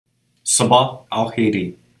Sabah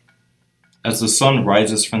al-Hadi. As the sun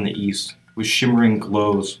rises from the east, with shimmering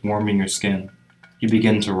glows warming your skin, you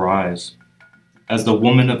begin to rise. As the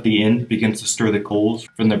woman of the inn begins to stir the coals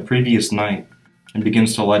from the previous night and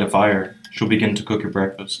begins to light a fire, she'll begin to cook your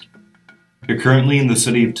breakfast. You're currently in the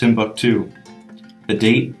city of Timbuktu. The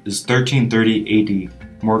date is 1330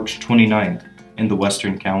 AD, March 29th in the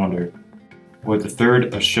Western calendar, or the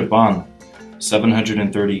 3rd of Shaban,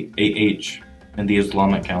 730 AH in the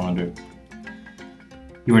Islamic calendar.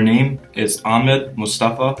 Your name is Ahmed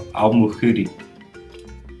Mustafa al-Muhudi.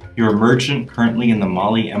 You're a merchant currently in the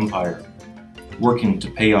Mali Empire, working to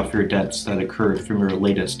pay off your debts that occurred from your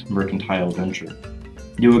latest mercantile venture.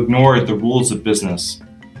 You ignored the rules of business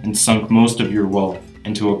and sunk most of your wealth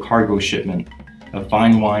into a cargo shipment of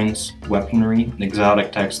fine wines, weaponry, and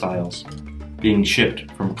exotic textiles being shipped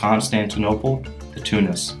from Constantinople to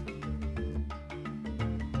Tunis.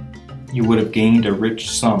 You would have gained a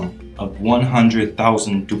rich sum of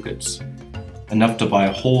 100,000 ducats, enough to buy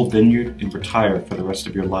a whole vineyard and retire for the rest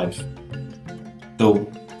of your life.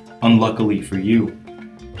 Though, unluckily for you,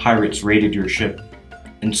 pirates raided your ship,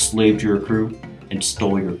 enslaved your crew, and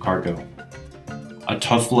stole your cargo. A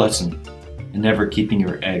tough lesson in never keeping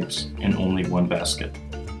your eggs in only one basket.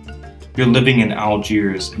 You're living in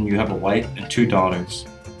Algiers and you have a wife and 2 daughters,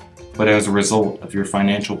 but as a result of your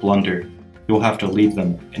financial blunder, you'll have to leave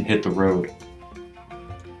them and hit the road.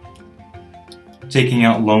 Taking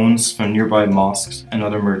out loans from nearby mosques and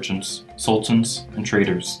other merchants, sultans, and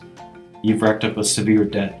traders, you've racked up a severe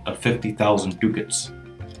debt of 50,000 ducats,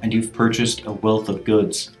 and you've purchased a wealth of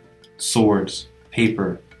goods, swords,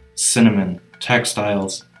 paper, cinnamon,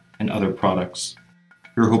 textiles, and other products.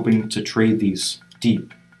 You're hoping to trade these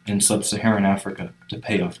deep in sub-Saharan Africa to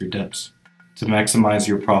pay off your debts. To maximize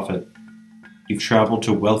your profit, you've traveled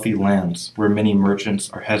to wealthy lands where many merchants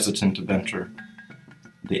are hesitant to venture.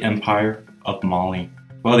 The Empire of Mali.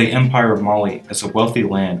 While the Empire of Mali is a wealthy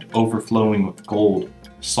land overflowing with gold,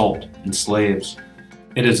 salt, and slaves,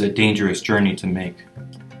 it is a dangerous journey to make.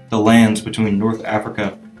 The lands between North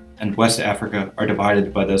Africa and West Africa are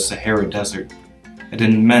divided by the Sahara Desert, an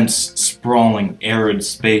immense, sprawling, arid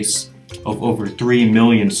space of over 3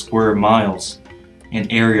 million square miles, an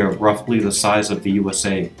area roughly the size of the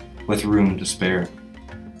USA, with room to spare.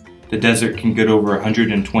 The desert can get over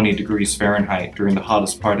 120 degrees Fahrenheit during the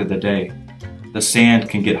hottest part of the day. The sand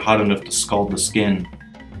can get hot enough to scald the skin.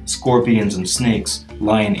 Scorpions and snakes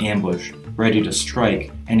lie in ambush, ready to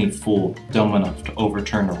strike any fool dumb enough to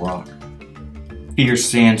overturn a rock. Fierce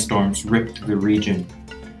sandstorms rip through the region,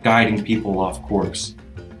 guiding people off course,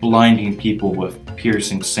 blinding people with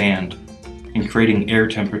piercing sand, and creating air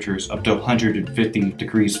temperatures up to 150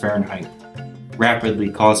 degrees Fahrenheit, rapidly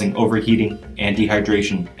causing overheating and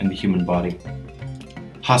dehydration in the human body.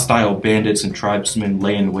 Hostile bandits and tribesmen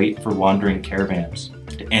lay in wait for wandering caravans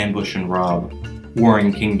to ambush and rob.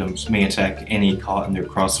 Warring kingdoms may attack any caught in their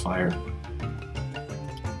crossfire.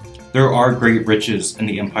 There are great riches in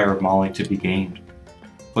the Empire of Mali to be gained,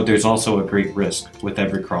 but there's also a great risk with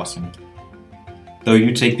every crossing. Though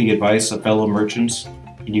you take the advice of fellow merchants,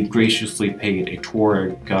 and you graciously paid a tour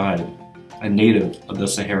guide, a native of the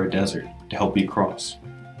Sahara Desert, to help you cross.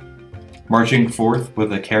 Marching forth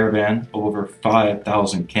with a caravan of over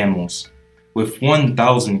 5,000 camels, with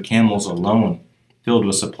 1,000 camels alone filled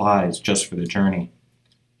with supplies just for the journey.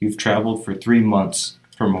 You've traveled for 3 months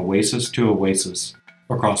from oasis to oasis,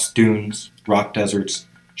 across dunes, rock deserts,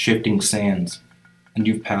 shifting sands, and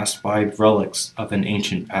you've passed by relics of an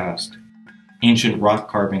ancient past. Ancient rock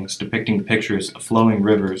carvings depicting pictures of flowing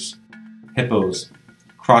rivers, hippos,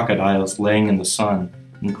 crocodiles laying in the sun,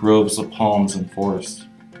 and groves of palms and forests.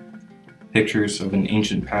 Pictures of an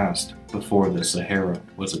ancient past before the Sahara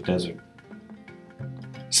was a desert.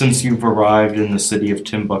 Since you've arrived in the city of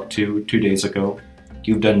Timbuktu 2 days ago,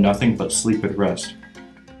 you've done nothing but sleep and rest.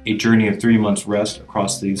 A journey of 3 months' rest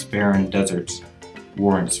across these barren deserts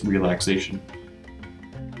warrants relaxation.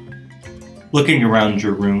 Looking around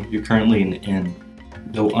your room, you're currently in an inn.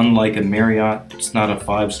 Though unlike a Marriott, it's not a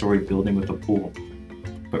 5-story building with a pool,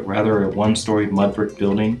 but rather a 1-story mud brick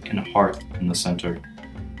building and a hearth in the center.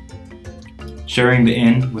 Sharing the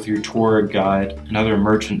inn with your tour guide and other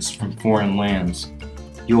merchants from foreign lands,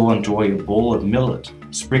 you'll enjoy a bowl of millet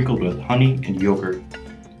sprinkled with honey and yogurt,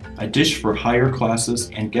 a dish for higher classes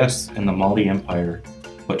and guests in the Mali Empire,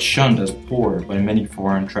 but shunned as poor by many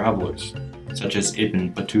foreign travelers, such as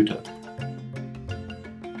Ibn Battuta.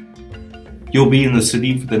 You'll be in the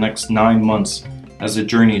city for the next 9 months, as the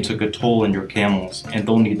journey took a toll on your camels, and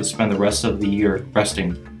they'll need to spend the rest of the year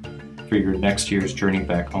resting for your next year's journey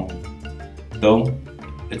back home. Though,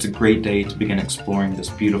 it's a great day to begin exploring this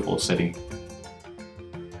beautiful city.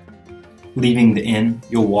 Leaving the inn,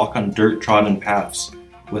 you'll walk on dirt-trodden paths,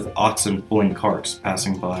 with oxen pulling carts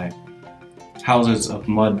passing by. Houses of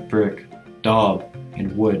mud, brick, daub,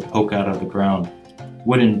 and wood poke out of the ground.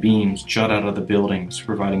 Wooden beams jut out of the buildings,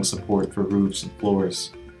 providing support for roofs and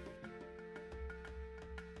floors.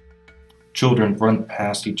 Children run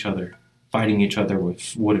past each other, fighting each other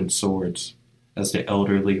with wooden swords, as the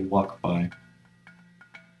elderly walk by.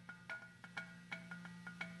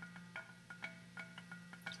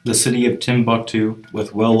 The city of Timbuktu,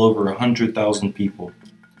 with well over 100,000 people,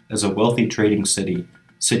 is a wealthy trading city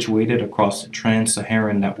situated across the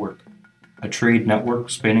trans-Saharan network, a trade network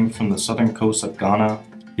spanning from the southern coast of Ghana,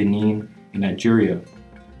 Benin, and Nigeria,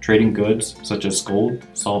 trading goods such as gold,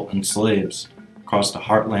 salt, and slaves across the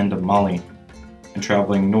heartland of Mali, and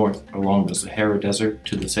traveling north along the Sahara Desert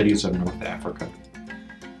to the cities of North Africa.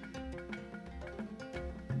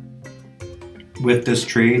 With this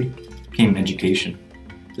trade came education.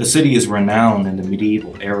 The city is renowned in the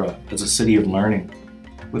medieval era as a city of learning,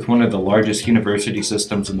 with one of the largest university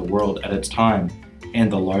systems in the world at its time and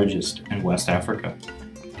the largest in West Africa.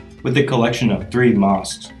 With a collection of 3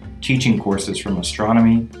 mosques, teaching courses from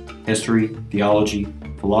astronomy, history, theology,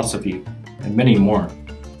 philosophy, and many more,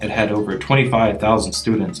 it had over 25,000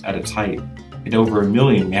 students at its height and over 1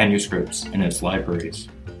 million manuscripts in its libraries.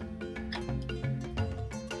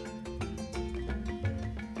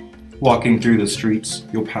 Walking through the streets,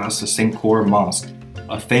 you'll pass the St. Khor Mosque,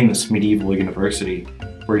 a famous medieval university,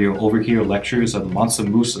 where you'll overhear lectures of Mansa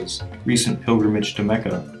Musa's recent pilgrimage to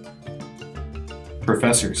Mecca,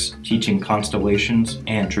 professors teaching constellations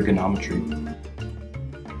and trigonometry.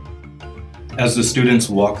 As the students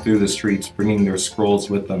walk through the streets bringing their scrolls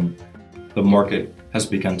with them, the market has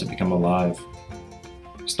begun to become alive.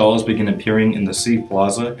 Stalls begin appearing in the city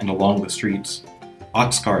plaza and along the streets.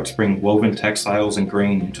 Ox carts bring woven textiles and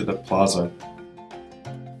grain into the plaza.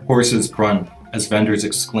 Horses grunt as vendors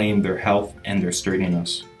exclaim their health and their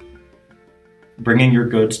sturdiness. Bringing your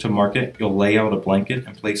goods to market, you'll lay out a blanket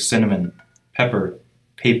and place cinnamon, pepper,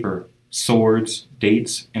 paper, swords,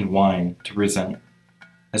 dates, and wine to present.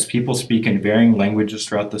 As people speak in varying languages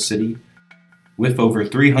throughout the city, with over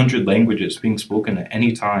 300 languages being spoken at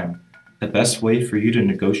any time, the best way for you to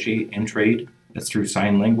negotiate and trade is through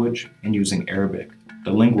sign language and using Arabic,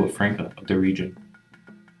 the lingua franca of the region.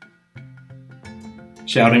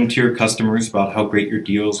 Shouting to your customers about how great your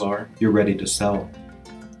deals are, you're ready to sell.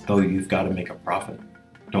 Though you've got to make a profit.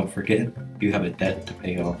 Don't forget, you have a debt to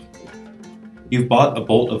pay off. You've bought a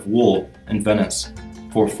bolt of wool in Venice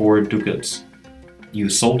for 4 ducats. You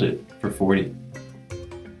sold it for 40.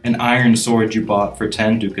 An iron sword you bought for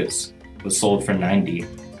 10 ducats was sold for 90.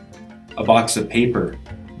 A box of paper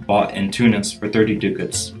bought in Tunis for 30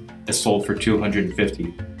 ducats is sold for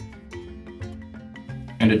 250.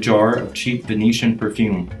 And a jar of cheap Venetian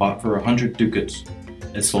perfume bought for 100 ducats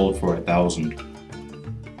is sold for 1,000.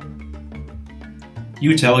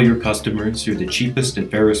 You tell your customers you're the cheapest and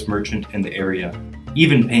fairest merchant in the area,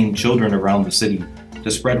 even paying children around the city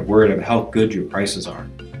to spread word of how good your prices are.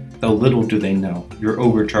 Though little do they know, you're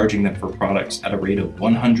overcharging them for products at a rate of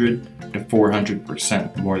 100 to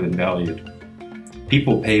 400% more than valued.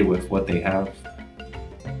 People pay with what they have.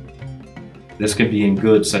 This can be in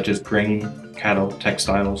goods such as grain, cattle,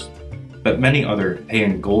 textiles, but many others pay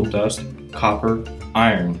in gold dust, copper,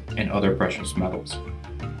 iron, and other precious metals.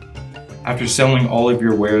 After selling all of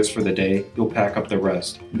your wares for the day, you'll pack up the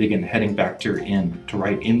rest and begin heading back to your inn to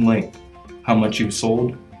write in length how much you've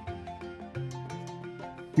sold.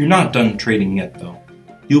 You're not done trading yet though.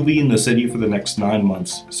 You'll be in the city for the next 9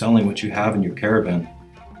 months selling what you have in your caravan,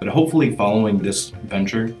 but hopefully following this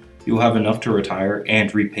venture, you'll have enough to retire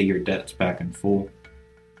and repay your debts back in full.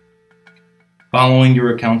 Following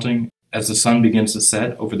your accounting, as the sun begins to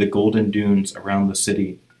set over the golden dunes around the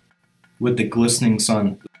city, with the glistening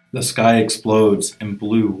sun, the sky explodes in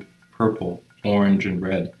blue, purple, orange, and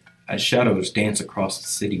red as shadows dance across the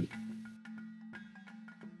city.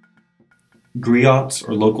 Griots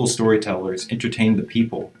or local storytellers entertain the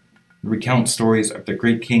people and recount stories of the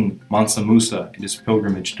great king Mansa Musa and his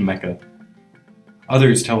pilgrimage to Mecca.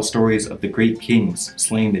 Others tell stories of the great kings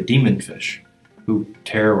slaying the demon fish who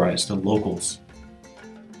terrorized the locals.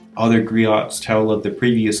 Other griots tell of the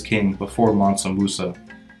previous king before Mansa Musa,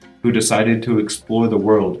 who decided to explore the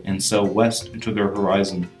world and sail west into their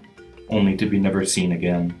horizon, only to be never seen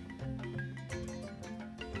again.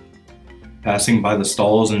 Passing by the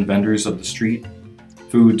stalls and vendors of the street,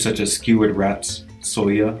 food such as skewered rats,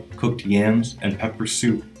 soya, cooked yams, and pepper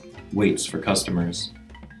soup waits for customers.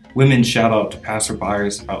 Women shout out to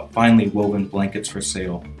passerbyers about finely woven blankets for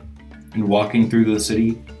sale. And walking through the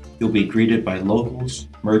city, you'll be greeted by locals,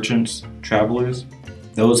 merchants, travelers,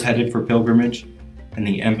 those headed for pilgrimage, and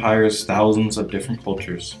the empire's thousands of different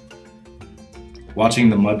cultures. Watching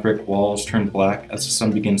the mud brick walls turn black as the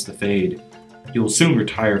sun begins to fade, you will soon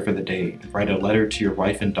retire for the day and write a letter to your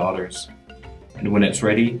wife and daughters. And when it's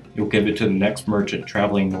ready, you'll give it to the next merchant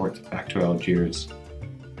traveling north back to Algiers.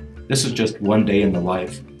 This is just one day in the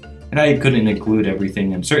life, and I couldn't include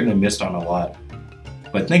everything and certainly missed on a lot.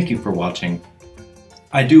 But thank you for watching.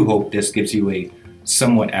 I do hope this gives you a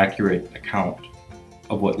somewhat accurate account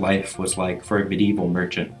of what life was like for a medieval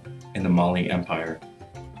merchant in the Mali Empire.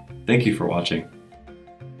 Thank you for watching.